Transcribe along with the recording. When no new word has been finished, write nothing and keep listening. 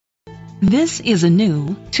This is a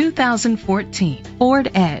new 2014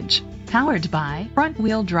 Ford Edge, powered by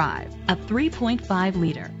front-wheel drive, a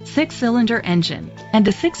 3.5-liter, 6-cylinder engine, and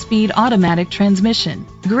a 6-speed automatic transmission.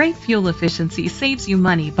 Great fuel efficiency saves you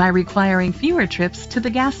money by requiring fewer trips to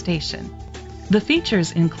the gas station. The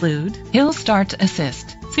features include Hill Start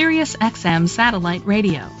Assist, Sirius XM satellite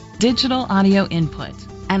radio, digital audio input,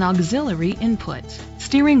 an auxiliary input,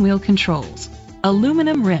 steering wheel controls,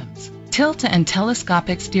 aluminum rims, tilt and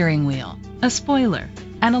telescopic steering wheel, a spoiler,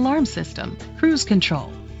 an alarm system, cruise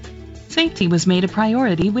control. Safety was made a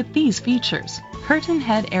priority with these features: curtain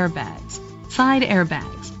head airbags, side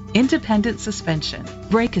airbags, independent suspension,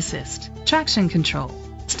 brake assist, traction control,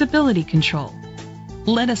 stability control.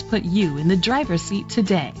 Let us put you in the driver's seat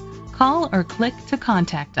today. Call or click to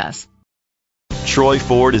contact us. Troy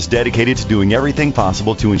Ford is dedicated to doing everything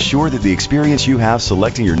possible to ensure that the experience you have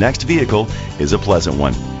selecting your next vehicle is a pleasant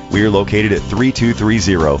one. We are located at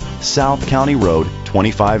 3230 South County Road,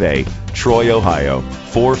 25A, Troy, Ohio,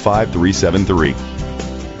 45373.